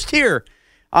Show and host here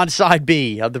on Side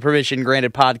B of the Permission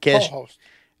Granted podcast. Co-host.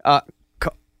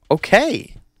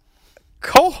 Okay.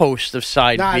 co-host of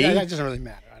Side Nah, B. that doesn't really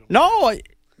matter. No,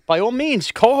 by all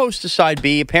means, co-host of Side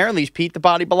B. Apparently, he's Pete the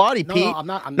Body Bilotti. No, Pete. no, I'm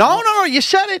not. No, you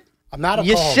said it. I'm not a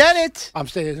You co-host. said it. I'm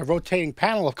saying there's a rotating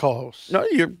panel of co-hosts. No,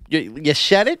 you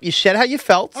said it. You said how you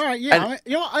felt. All right, yeah.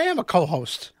 And- I am a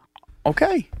co-host.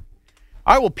 Okay.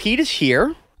 All right, well, Pete is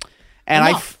here.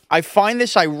 And I find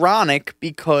this ironic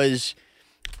because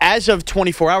as of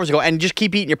 24 hours ago, and just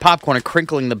keep eating your popcorn and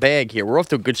crinkling the bag here. We're off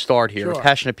to a good start here. Sure.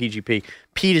 Passionate PGP.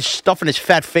 Pete is stuffing his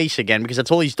fat face again because that's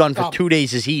all he's done for 2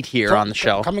 days is eat here on the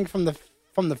show. Coming from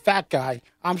the fat guy,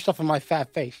 I'm stuffing my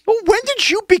fat face. Well, when did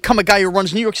you become a guy who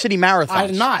runs New York City marathons?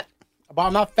 I'm not. But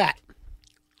I'm not fat.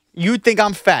 You think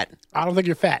I'm fat? I don't think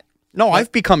you're fat. No,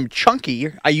 I've become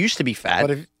chunky. I used to be fat.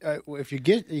 But if you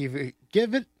give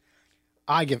it,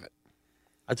 I give it.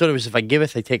 I thought it was if I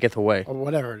giveth, I taketh away. Or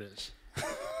whatever it is.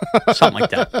 Something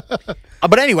like that.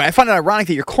 But anyway, I find it ironic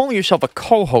that you're calling yourself a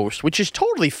co-host, which is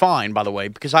totally fine, by the way,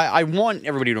 because I want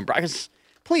everybody to embrace.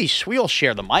 Please, we all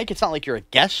share the mic. It's not like you're a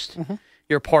guest. Mm-hmm.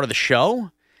 You're a part of the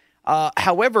show.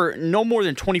 However, no more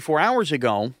than 24 hours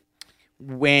ago,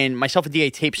 when myself and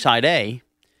DA taped Side A,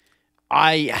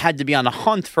 I had to be on the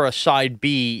hunt for a Side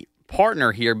B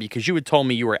partner here because you had told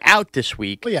me you were out this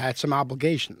week. Well, yeah, I had some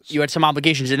obligations. You had some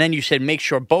obligations, and then you said, make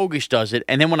sure Bogus does it.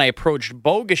 And then when I approached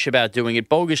Bogus about doing it,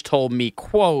 Bogus told me,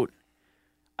 quote,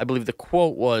 I believe the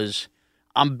quote was,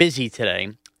 I'm busy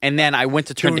today. And then I went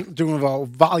to turn doing a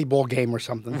volleyball game or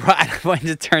something. Right, I went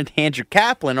to turn to Andrew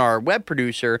Kaplan, our web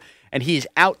producer, and he is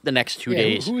out the next 2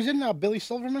 days. Who's in now? Billy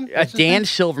Silverman? Dan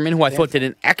Silverman, who I thought did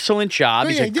an excellent job. Oh,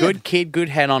 He's yeah, a good kid, good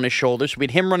head on his shoulders. We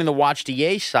had him running the Watch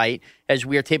DA site as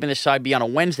we are taping this Side B on a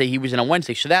Wednesday. He was in on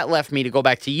Wednesday. So that left me to go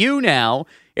back to you now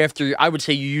after, I would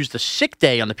say, you used the sick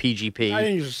day on the PGP. I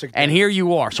didn't use a sick day. And here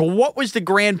you are. So what was the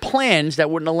grand plans that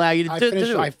wouldn't allow you to do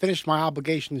it? I finished my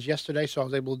obligations yesterday, so I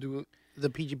was able to do the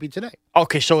PGP today.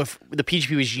 Okay, so if the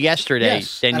PGP was yesterday,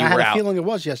 yes, then and you I were had out. a feeling it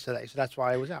was yesterday, so that's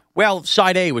why I was out. Well,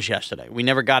 Side A was yesterday. We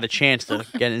never got a chance to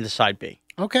get into Side B.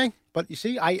 Okay, but you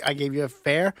see, I gave you a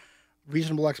fair,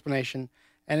 reasonable explanation,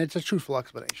 and it's a truthful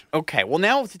explanation. Okay, well,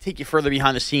 now to take you further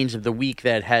behind the scenes of the week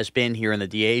that has been here in the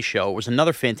DA show, it was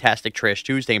another fantastic Trash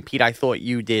Tuesday, and Pete, I thought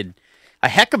you did a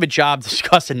heck of a job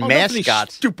discussing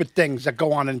mascots. Stupid things that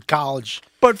go on in college.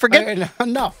 But forget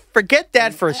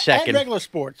that for a second. And regular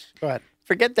sports. Go ahead.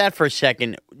 Forget that for a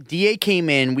second. DA came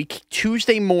in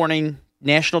Tuesday morning,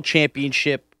 national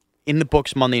championship in the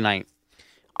books Monday night.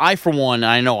 I, for one,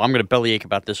 I know I'm going to bellyache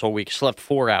about this all week, slept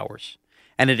 4 hours.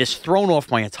 And it has thrown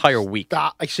off my entire week.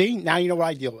 I see. Now you know what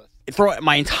I deal with.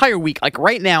 My entire week. Like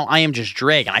right now, I am just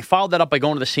dragging. I followed that up by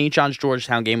going to the St. John's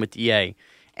Georgetown game with DA.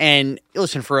 And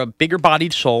listen, for a bigger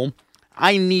bodied soul,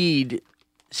 I need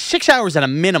 6 hours at a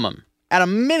minimum. At a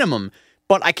minimum.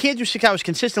 But I can't do 6 hours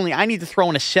consistently. I need to throw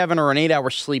in a 7 or an 8 hour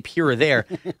sleep here or there.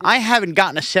 I haven't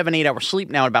gotten a 7-8 hour sleep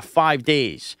now in about 5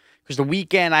 days. Because the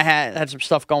weekend I had some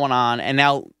stuff going on. And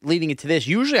now leading into this,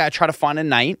 usually I try to find a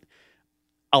night.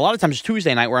 A lot of times it's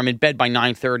Tuesday night where I'm in bed by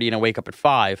 9:30 and I wake up at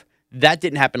 5. That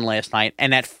didn't happen last night.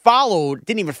 And that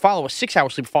didn't even follow a 6 hour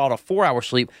sleep, followed a 4 hour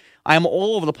sleep. I am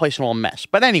all over the place and all a mess.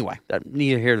 But anyway,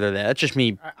 neither here nor there. That's just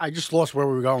me. I just lost where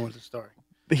we were going with the story.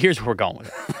 But here's where we're going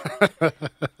with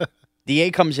it. DA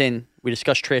comes in. We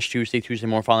discuss Trash Tuesday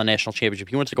morning following the national championship.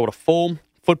 He wants to go to full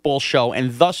football show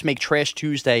and thus make Trash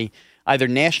Tuesday either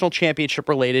national championship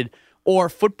related or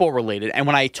football related. And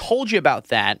when I told you about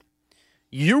that,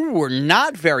 you were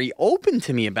not very open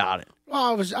to me about it.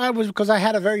 Well, I was because I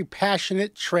had a very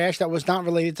passionate trash that was not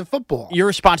related to football. Your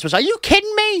response was, "Are you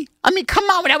kidding me? I mean, come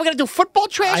on, now we're going to do football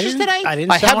trashes today." I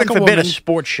didn't. Heaven forbid a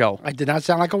sports show. I did not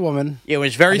sound like a woman. It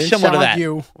was very similar to that.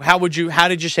 Like you. How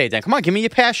did you say it then? Come on, give me your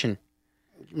passion.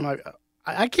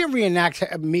 I can't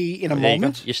reenact me in a There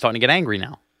moment. You're starting to get angry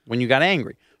now. When you got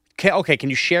angry. Okay, can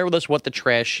you share with us what the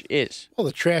trash is? Well,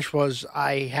 the trash was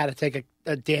I had to take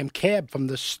a damn cab from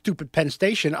the stupid Penn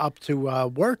Station up to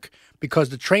work because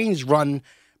the trains run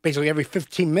basically every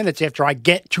 15 minutes after I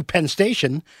get to Penn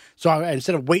Station. So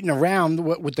instead of waiting around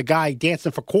with the guy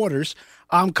dancing for quarters,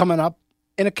 I'm coming up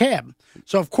in a cab.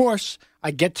 So, of course,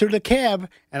 I get to the cab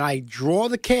and I draw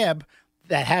the cab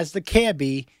that has the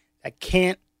cabbie that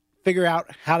can't figure out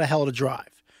how the hell to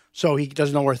drive. So he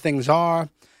doesn't know where things are.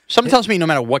 Something tells me no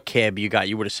matter what cab you got,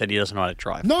 you would have said he doesn't know how to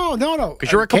drive. No.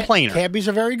 Because you're a complainer. Cabbies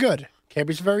are very good.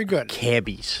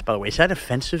 Cabbies. By the way, is that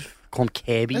offensive? Call them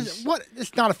cabbies? What?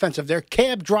 It's not offensive. They're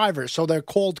cab drivers, so they're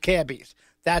called cabbies.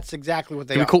 That's exactly what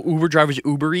they are. Can we call Uber drivers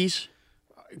Uberies?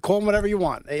 Call them whatever you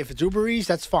want. If it's Uberies,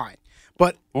 that's fine.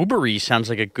 But Uberies sounds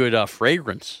like a good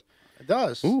fragrance. It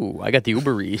does. Ooh, I got the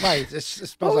Uberies. Right. It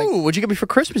smells like... Ooh, what'd you get me for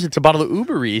Christmas? It's a bottle of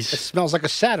Uberies. It smells like a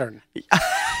Saturn.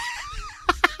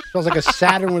 Smells like a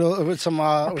Saturn with some.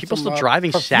 People some, still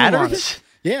driving perfume on it. Saturns?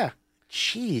 Yeah.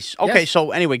 Jeez. Okay, Yes.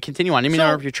 so anyway, continue on. I mean, So-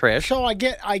 interrupt your trash. So I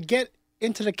get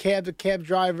into the cab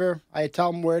driver. I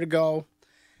tell him where to go,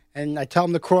 and I tell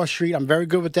him the cross street. I'm very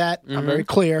good with that. I'm very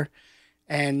clear.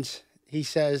 And he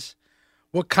says,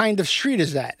 "What kind of street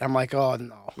is that?" I'm like, "Oh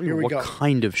no, here we what go."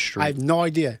 kind of street? I have no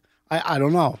idea. I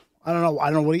don't know. I don't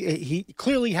know what he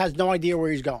clearly has no idea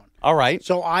where he's going. All right.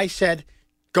 So I said,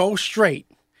 "Go straight,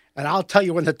 and I'll tell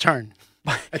you when to turn."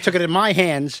 I took it in my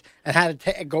hands and had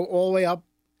to go all the way up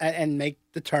and make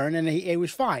the turn, and he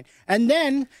was fine. And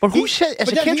then, But who says,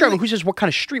 as a cab driver, who he, says what kind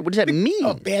of street? What does that mean?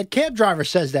 a bad cab driver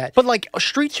says that. But like,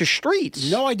 streets are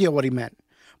streets. No idea what he meant.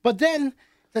 But then,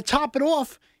 to top it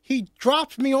off, he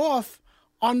dropped me off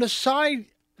on the side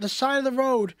of the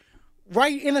road,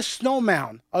 right in a snow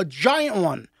mound, a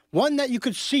giant one that you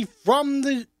could see from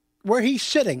where he's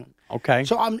sitting. Okay.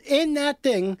 So I'm in that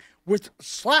thing with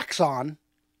slacks on.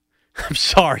 I'm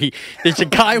sorry. There's a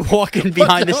guy walking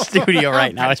behind the studio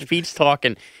right now as Pete's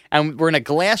talking, and we're in a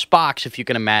glass box, if you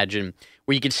can imagine,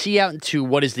 where you can see out into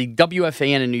what is the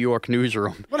WFAN in New York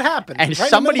newsroom. What happened? And Right in the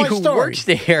somebody middle who of my story. works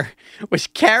there was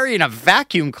carrying a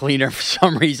vacuum cleaner for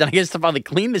some reason, I guess, to finally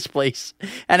clean this place.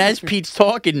 And as Pete's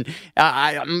talking,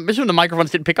 I'm assuming the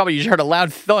microphones didn't pick up, but you just heard a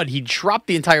loud thud. He dropped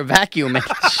the entire vacuum and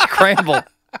scrambled.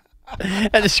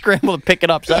 And to scramble to pick it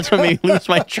up. So that's what made me lose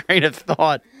my train of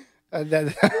thought. And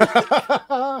then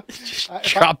Just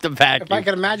dropped the vacuum. if I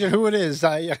can imagine who it is,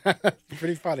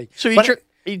 pretty funny. So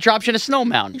he drops you in a snow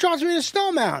mound. He drops me in a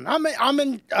snow mound. I'm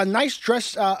in a nice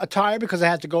dress attire because I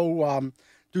had to go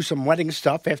do some wedding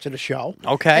stuff after the show.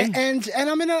 Okay. And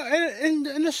I'm in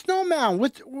a snow mound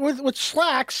with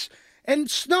slacks and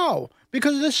snow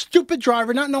because of this stupid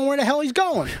driver not knowing where the hell he's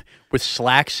going. With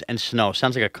slacks and snow.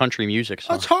 Sounds like a country music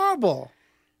song. That's horrible.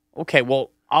 Okay,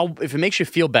 well, if it makes you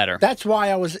feel better. That's why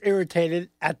I was irritated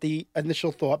at the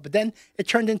initial thought, but then it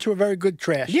turned into a very good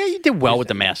trash. Yeah, you did well with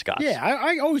the mascots. Yeah,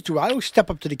 I always do. I always step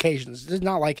up to the occasions. This is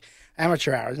not like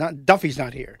amateur hours. Duffy's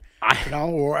not here,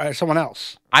 or someone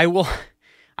else. I will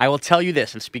tell you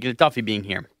this, and speaking of Duffy being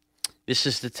here, this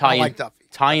is the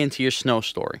tie into your snow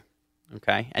story.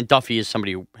 Okay? And Duffy is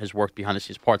somebody who has worked behind the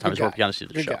scenes part-time, has worked behind the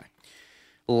scenes of the show. Guy.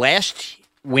 Last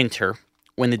winter,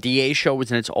 when the DA show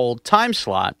was in its old time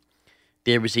slot,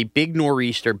 there was a big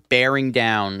nor'easter barreling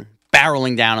down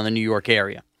on the New York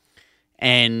area.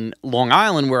 And Long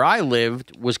Island, where I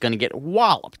lived, was going to get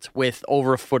walloped with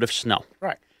over a foot of snow.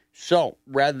 Right. So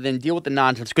rather than deal with the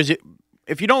nonsense, because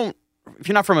if you're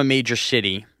not from a major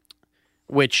city,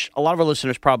 which a lot of our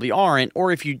listeners probably aren't,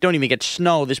 or if you don't even get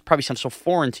snow, this probably sounds so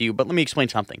foreign to you, but let me explain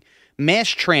something. Mass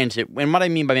transit, and what I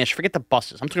mean by mass, forget the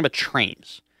buses. I'm talking about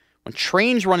trains. When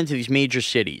trains run into these major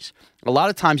cities, a lot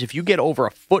of times if you get over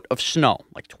a foot of snow,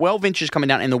 like 12 inches coming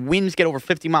down, and the winds get over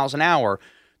 50 miles an hour,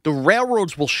 the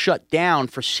railroads will shut down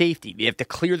for safety. They have to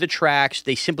clear the tracks.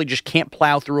 They simply just can't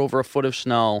plow through over a foot of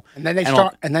snow. And then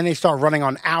they start running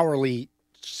on hourly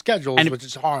schedules, which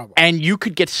is horrible. And you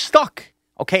could get stuck.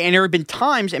 Okay, and there have been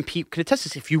times, and people can attest to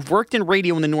this, if you've worked in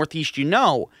radio in the Northeast, you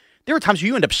know, there are times where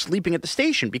you end up sleeping at the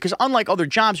station because unlike other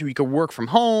jobs where you could work from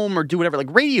home or do whatever, like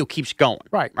radio keeps going.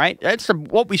 Right. That's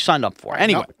what we signed up for.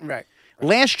 Anyway, right.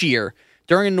 Last year,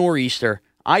 during a nor'easter,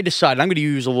 I decided I'm going to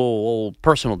use a little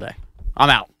personal day.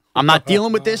 I'm out. I'm not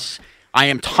dealing with this. I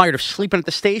am tired of sleeping at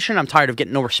the station. I'm tired of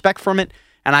getting no respect from it.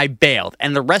 And I bailed.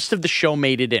 And the rest of the show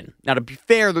made it in. Now, to be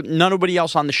fair, nobody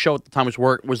else on the show at the time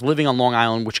was living on Long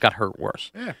Island, which got hurt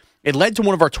worse. Yeah. It led to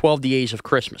one of our 12 DAs of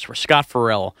Christmas, where Scott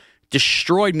Farrell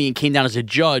destroyed me and came down as a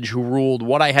judge who ruled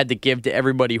what I had to give to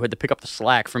everybody who had to pick up the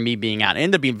slack from me being out. It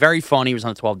ended up being very funny. He was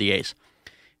on the 12 DAs.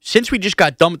 Since we just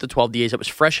got done with the 12 DAs, it was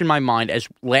fresh in my mind as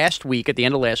last week, at the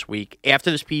end of last week,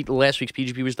 after last week's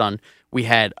PGP was done, we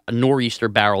had a nor'easter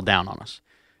barrel down on us.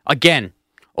 Again,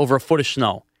 over a foot of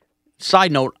snow.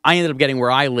 Side note, I ended up getting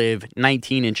where I live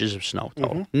 19 inches of snow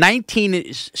total. 19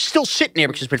 is still sitting there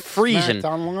because it's been freezing,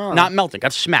 not melting.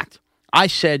 Got smacked. I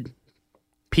said,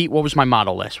 Pete, what was my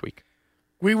motto last week?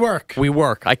 We work.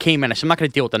 I came in. I said, I'm not going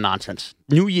to deal with the nonsense.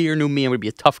 New year, new me. I'm going to be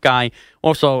a tough guy.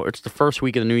 Also, it's the first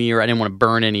week of the new year. I didn't want to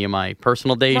burn any of my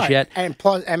personal days yet. And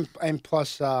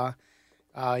plus,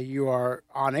 you are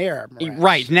on air. Morass.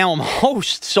 Right. Now I'm a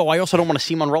host, so I also don't want to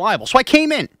seem unreliable. So I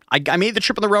came in. I made the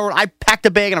trip on the railroad. I packed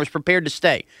a bag, and I was prepared to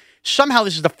stay. Somehow,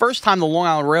 this is the first time the Long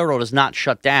Island Railroad is not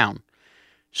shut down.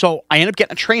 So I ended up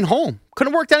getting a train home.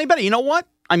 Couldn't have worked any better. You know what?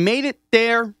 I made it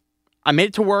there. I made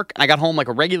it to work, and I got home like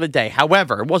a regular day.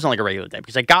 However, it wasn't like a regular day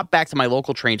because I got back to my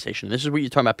local train station. This is what you're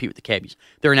talking about, Pete, with the cabbies.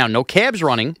 There are now no cabs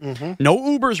running, no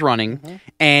Ubers running,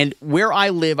 and where I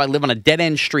live on a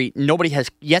dead-end street. Nobody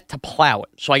has yet to plow it.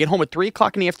 So I get home at 3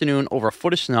 o'clock in the afternoon over a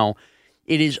foot of snow.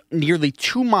 It is nearly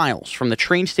 2 miles from the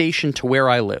train station to where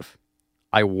I live.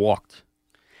 I walked.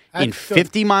 In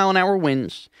 50-mile-an-hour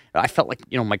winds. I felt like,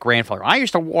 my grandfather. I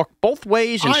used to walk both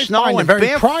ways in snow and very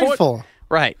barefoot. prideful.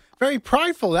 Right. Very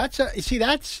prideful. I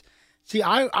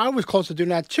was close to doing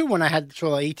that too when I had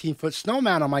sort of 18-foot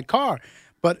snowman on my car.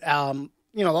 But,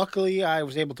 luckily I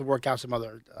was able to work out some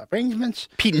other arrangements.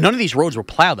 Pete, none of these roads were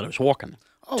plowed that I was walking.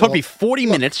 It took me 40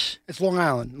 minutes. It's Long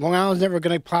Island. Long Island's never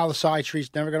going to plow the side streets,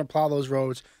 never going to plow those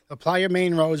roads. They'll plow your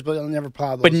main roads, but they'll never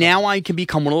plow those. But now I can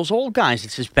become one of those old guys that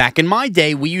says, back in my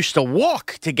day, we used to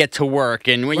walk to get to work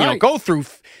and go through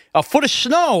a foot of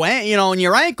snow, and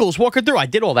your ankles walking through. I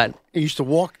did all that. You used to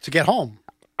walk to get home.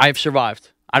 I have survived.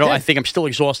 I think I'm still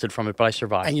exhausted from it, but I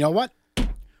survived. And you know what?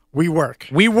 We work.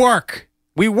 We work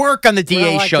on the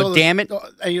DA show, damn it.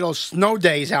 Snow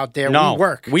days out there. No, we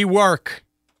work. We work.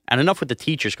 And enough with the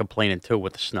teachers complaining, too,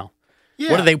 with the snow.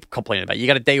 Yeah. What are they complaining about? You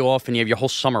got a day off and you have your whole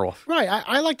summer off. Right.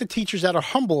 I like the teachers that are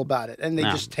humble about it, and they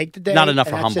just take the day. Not enough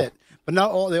and for that's humble. It. But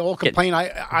not all. They all complain.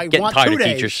 I want tired 2 of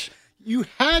days. teachers. You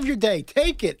have your day.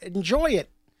 Take it. Enjoy it.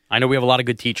 I know we have a lot of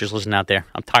good teachers listening out there.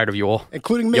 I'm tired of you all.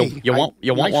 Including me. You won't.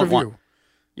 Review.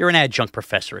 You're an adjunct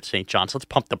professor at St. John's. Let's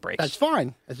pump the brakes. That's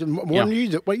fine. That's more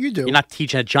than what you do. You're not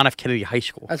teaching at John F. Kennedy High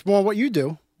School. That's more what you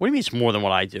do. What do you mean it's more than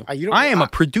what I do? I am a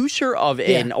producer of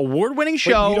an award-winning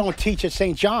show. But you don't teach at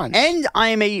St. John's. And I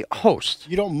am a host.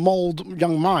 You don't mold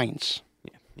young minds.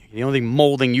 The only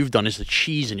molding you've done is the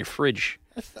cheese in your fridge.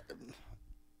 We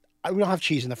don't have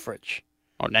cheese in the fridge.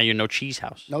 Oh, now you're no cheese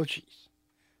house. No cheese.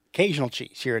 Occasional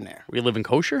cheese here and there. We live in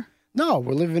kosher? No,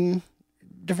 we're living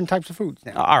different types of foods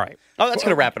now. All right. Oh, that's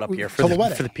going to wrap it up here for the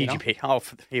wedding, for the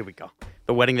PGP. Here we go.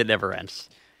 The wedding that never ends.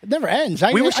 It never ends.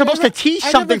 We were supposed to tease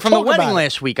something from the wedding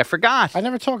last week. I forgot. I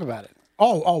never talk about it.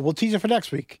 Oh, we'll tease it for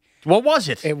next week. What was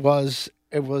it? It was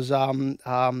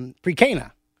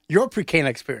pre-Cana. Your pre-Cana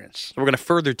experience. So we're going to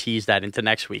further tease that into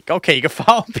next week. Okay, you can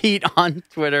follow Pete on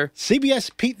Twitter. CBS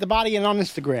Pete the Body and on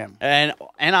Instagram. And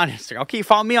on Instagram. Okay,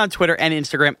 follow me on Twitter and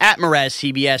Instagram at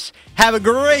MrazCBS. Have a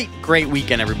great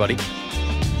weekend, everybody.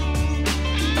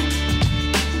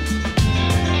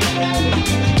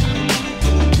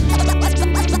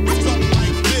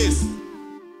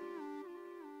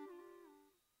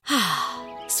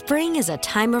 Spring is a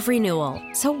time of renewal,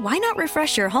 so why not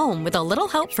refresh your home with a little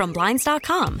help from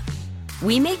Blinds.com?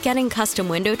 We make getting custom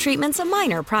window treatments a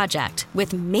minor project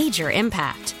with major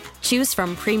impact. Choose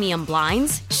from premium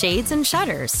blinds, shades, and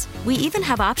shutters. We even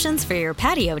have options for your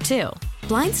patio, too.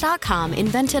 Blinds.com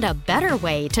invented a better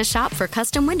way to shop for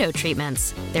custom window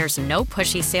treatments. There's no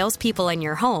pushy salespeople in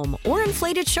your home or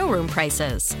inflated showroom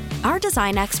prices. Our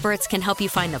design experts can help you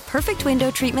find the perfect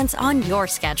window treatments on your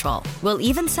schedule. We'll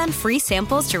even send free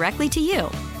samples directly to you.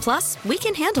 Plus, we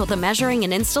can handle the measuring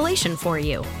and installation for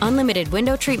you. Unlimited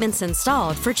window treatments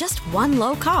installed for just one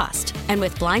low cost. And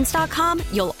with Blinds.com,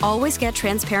 you'll always get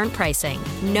transparent pricing.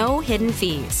 No hidden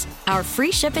fees. Our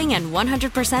free shipping and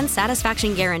 100%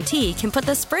 satisfaction guarantee can put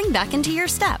the spring back into your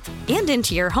step and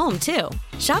into your home, too.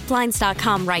 Shop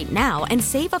Blinds.com right now and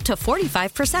save up to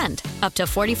 45%. Up to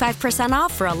 45%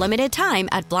 off for a limited time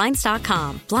at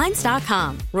Blinds.com.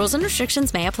 Blinds.com. Rules and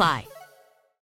restrictions may apply.